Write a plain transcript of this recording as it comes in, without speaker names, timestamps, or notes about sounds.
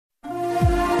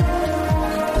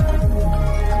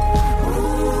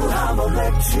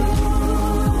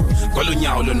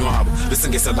Kolunyawo lonwabo bese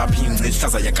ngeselapha ingci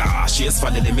ihlaza yakashi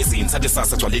esivalele emizini sathi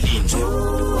sasa gcwale linje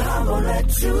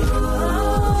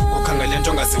ukhangele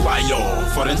into ongaziwayo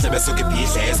for endlebe esuke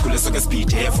ibhidle esikhule esuke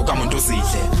esibhidhe evuka umuntu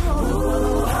uzidle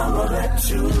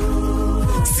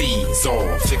sizo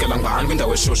fikela ngani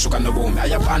kwindawo eshushu kanobomi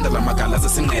ayabanda la magala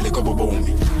zesinqele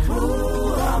kobobomi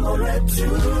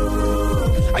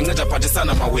anceda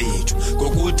phathisana mawethu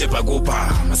ngokude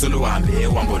bhakupha masoluhambe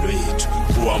uhambo lwethu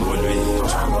uhambo lwethu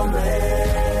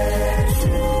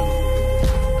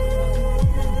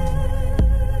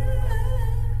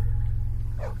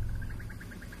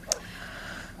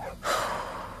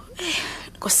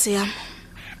Nkosi yami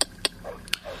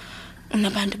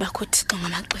unabantu bakho Thixo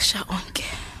ngamaxesha onke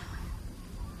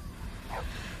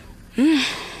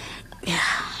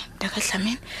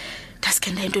Dakahlamini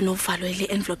daskenda into novalo ile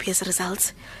envelope yes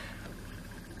results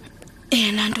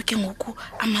nanto ke ngoku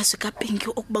amazwi kaPinki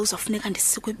okuba uzafuneka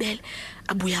ndisikwibele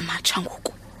abuya matsha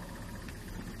ngoku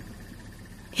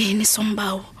yini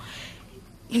sombawo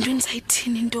into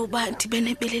endizayithini into oba ndibe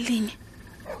nebele linye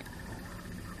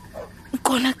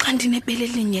kona xa ndinebele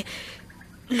linye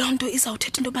lonto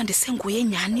izawuthetha into oba ndisenguye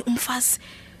nyani umfazi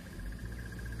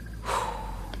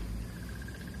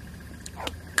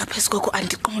kaphezu koko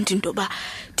andiqondi into oba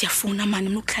ndiyafuna mani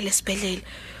mnukhlala esibhedlele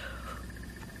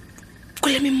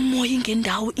kule mimoya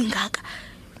ingendawo ingaka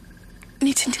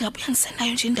nithi ndingabuya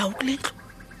ndisenayo nje indawo kule ndlu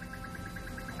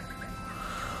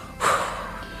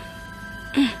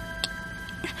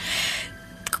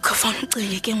kufana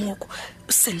ucinge ke ngoku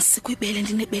sendisikwibele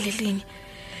ndinebele linye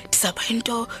ndizawuba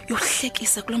into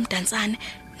yokuhlekisa kulo mdantsane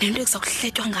nento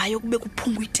ekuzakuhletywa ngayo kube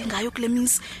kuphungwa iti ngayo kule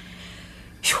mizi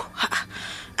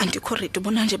andikho ready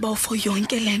ubona nje bawufo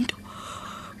yonke lento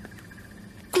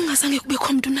kungazange kubekho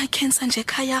umuntu una-cancer nje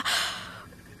ekhaya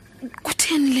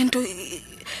kutheni lento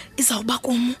izawuba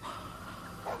kumo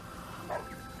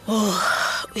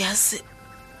uyazi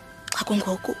xa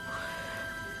kungoku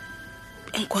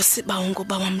enkosi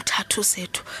bawongoba wamthathu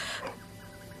zethu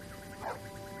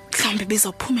mhlawumbi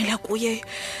bizawuphumela kuye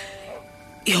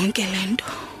yonke lento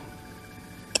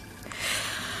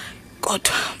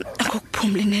kodwa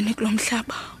akukuphumli nene kulo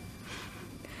mhlaba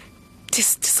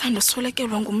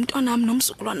ndisandosolekelwa ngumntwana wam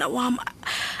nomzukulwana wam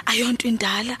ayonto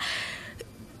indala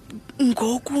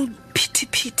ngoku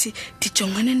phithi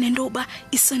dijongene nento uba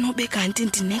isenobe kanti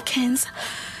ndine-cancer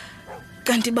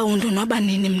kanti ba undonwaba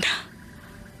nini mna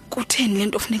kutheni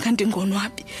lento funeka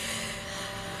ndingonwabi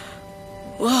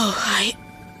hayi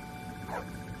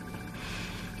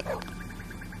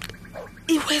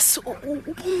iwesi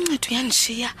umncedi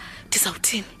uyanishiya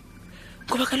ndizawuthini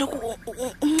ngoba kaloku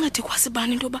umncedi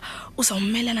kwasibani into yoba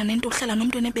uzawumelana nento ohlala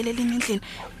nomntu onebele linye endlini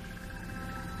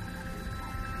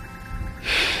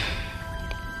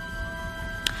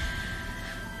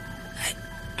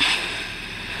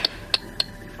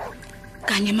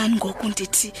kanye mani ngoku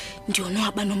ndithi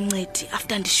ndiyonwaba nomncedi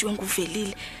after ndishiywe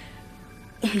nguvelile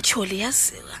umtyholi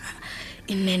yazi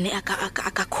inene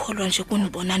akakholwa nje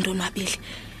kunibona ndonwabile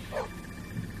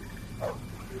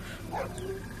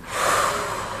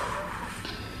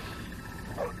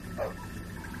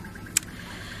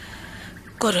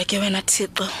kodwa ke wena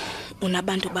Thixo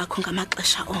unabantu bakho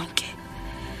ngamaxesha onke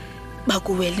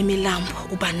bakuwela imilambo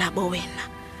uba nabo wena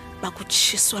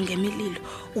bakutshiswa ngemililo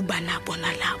uba nabo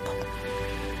nalabo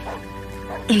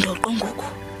ndoqo ngoku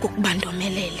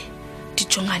kukubandomelele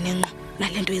dijongane ngqo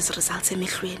nalento yezi results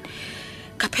emihlweni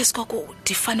kaphezu koko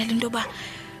ndifanele into yoba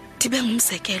ndibe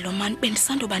ngumzekelo mani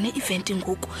bendisandoba ne-event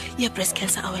ngoku ye-breast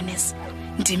cancer awareness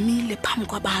ndimile phambi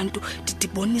kwabantu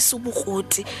ndibonisa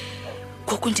ubukroti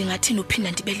ngoku ndingathini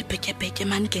uphinda ndibe libhetyebhetye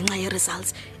mani ngenxa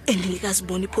ye-results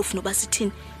endingekaziboni phofu noba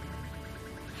sithini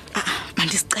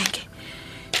mandisicenge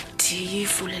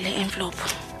ndiyivule le envelope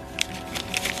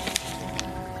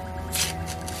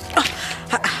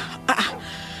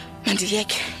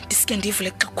mandiyeke ndiske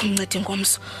ndiyivule xa kumncede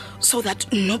ngomso so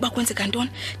that noba kwenzeka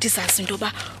ntoni ndizazi into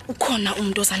yoba ukhona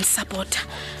umntu ozandisapota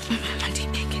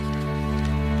mandiyibeke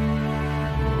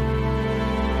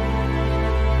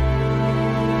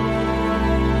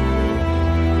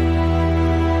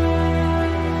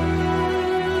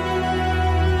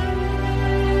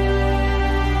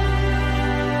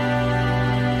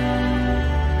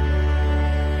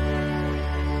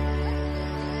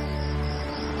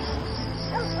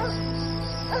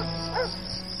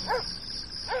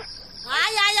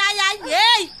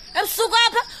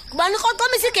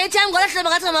igate yami ngola hlobo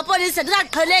ngathi ngamapolisa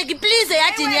ndingaqheleki please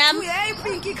eyadini yami. Hey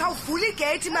Pinky khawuvula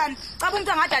igate man. Xa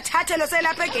umuntu angade athathelo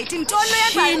selapha egate intoni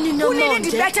yenza? Unini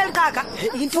ndibethe liqaka.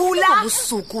 Vula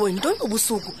ubusuku wena intoni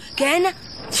ubusuku. Ngena.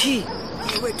 Chi.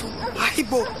 Wethu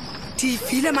hayibo.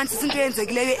 ndivile manje isinto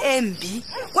yenzekileyo embi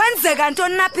kwenzeka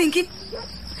ntoni na Pinky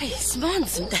Hey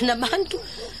simanzi mntana abantu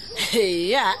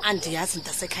ya andiyazi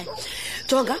mntasekhaya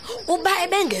jonga uba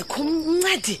ebengekho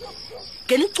umncedi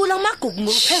ngelicula amagugu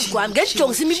ngophezu kwami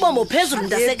ngejongisa imibombo phezulu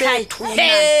mntasekhaya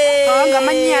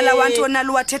ngamanyala wantona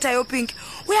luwathethayo Pinky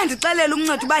uyandixelela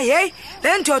umncedi uba hey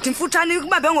le ndoda imfuthane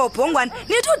ukubambe ngobhongwane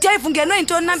nithi uDave ungenwe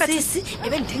intoni namba sisi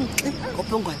ebendingixi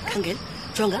ngobhongwane khangela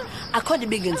jonga akho nto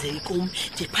ibingenzeki kum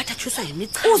ndiphatha tshuswa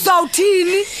yimicha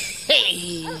uzawuthini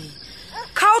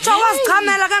khawutsha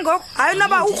wazichamela kangoko hayi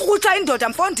noba ukrutha indoda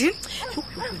mfondini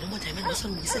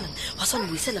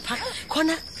wasonibuyisela phaa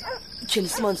khona Jim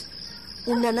Simmons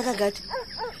unana kangathi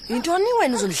yintoni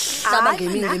wena uzondihlaba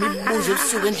ngemibuzo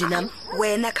ebusuku endlini nami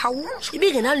wena khawutsho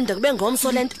ibingenalinda kube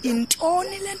ngomso lento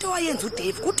intoni lento wayenza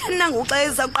uDave kutheni nangoxa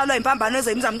ezaqalwa impambano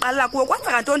ezayimzamqalela kuwo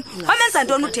kwenzeka ntoni wamenza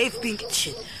ntoni uDave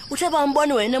Pinky uthe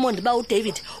bambone wena emondi ba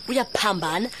uDavid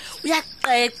uyaphambana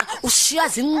uyaqeqa ushiya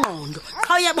zingqondo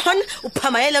qha uyabona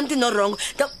uphamayela umuntu norongo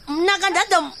mna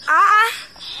kandadom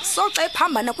soxa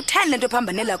ephambana kutheni lento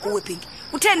ephambanela kuwe Pinky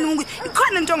utheni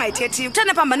ikhona into ongayithethiyo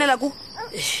kutheni ephambanela kuwe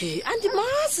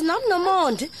andimazi nami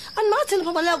nomonde andimazi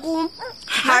ndiphambanela kum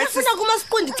ayifuna kuma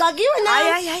siqondi xakiwe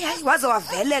nawe hayi waze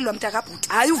wavelelwa mntakabhuti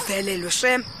hayi uvelelwe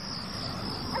shem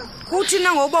kuthi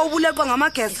na ngoba ubuleqwa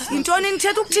ngamageza intoni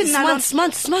nithetha ukuthini nalo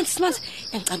smart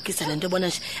engicabukisa lento bona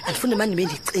nje andifuni manje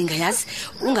bendicinga yazi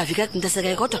ungafika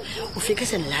kuntasekayo kodwa ufike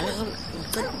senilala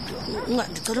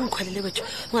ndicela umkhwalele wethu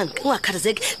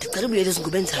ungakhathazeki ndicela ubuyele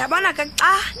ezingubeni zakho yabona ke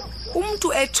xa umuntu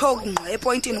ethok ngqo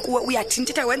epointini kuwe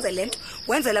uyathintitha wenze lento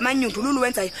wenze lamanyundululu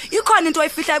wenzayo ikhona into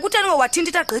oyifihlayo kutheni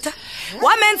ngowathintitha gqitha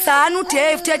wamenzani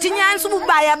uDave thetha inyanisa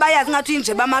ububaya bayazi ngathi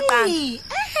inje bamaqanga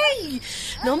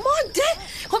nomonde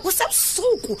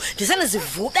kwakusebusuku ndisele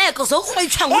zivubeko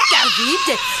zokurhwitshwa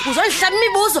nguDavide uzondihlaba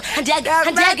imibuzo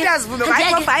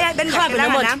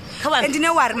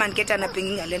andinewari man ketana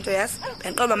Pinky ngalento yazi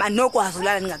benqoba manokwazi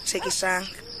ulala ndingakutshekishanga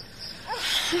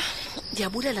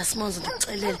ndiyabulela Simonzo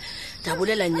ndikucelela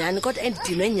ndabulela nyani kodwa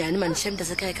endidinwe nyani mandishem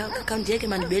mntasekhaya kandiyeke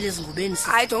mandibele ezingubeni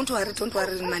hayi don't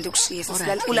worry mandikushiye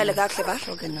ulale kakuhle ba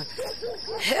okay no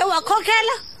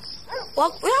wakhokhela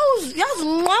uyazi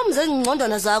unqamze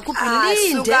ingqondwana zakho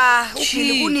uphilinde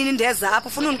uphili kunini ndeza apha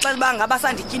ufuna undixela uba ngaba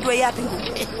sanditya into eyapi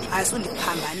ngoku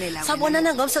ayisundiphambanela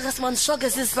sabonana ngomso kaSimonzo shoke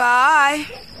sisi bye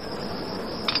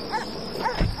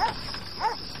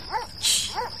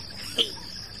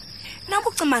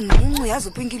nabucima nuncu yazi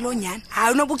uPinky lonyana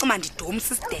hayi nobucima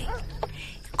ndidomsa isidenge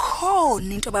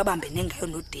khona into babambene ngayo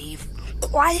noDave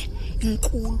kwaye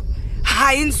inkulu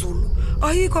hayi inzulu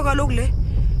ayikho kaloku le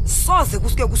soze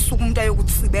kusuke kusuka umuntu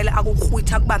ayokutsibela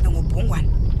akukrwitha kubambe ngobhongwane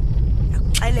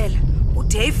akuxelela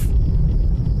uDave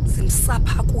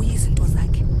simsapha kuyi izinto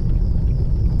zakhe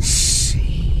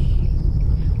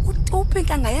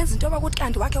uPinky angayenza into abakuthi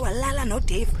kanti wakhe walala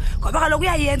noDave ngoba kaloku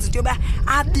uyayenza into yoba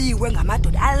abiwe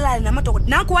ngamadoda alala namadoda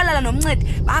nanku walala nomncedi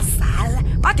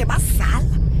bade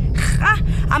bazala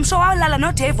I'm sure walala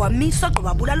noDave wamisa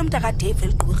gqiba bulala umntu kaDave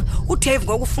eligqirha uDave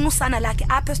ngoku ufuna usana lakhe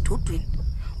apha esidudwini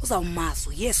uzawumazi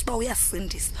yes ba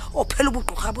uyasindisa ophela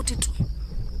ubugqirha buthi tu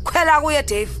khwela kuye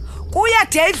Dave kuye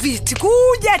David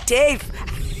kuye Dave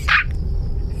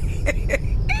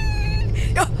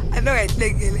yo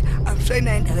anoyihlekile I'm sure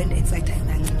ina endaweni excited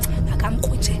kancinci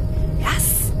akamkhutshe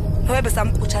yes nobe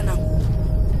besamkhutsha nangu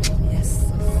yes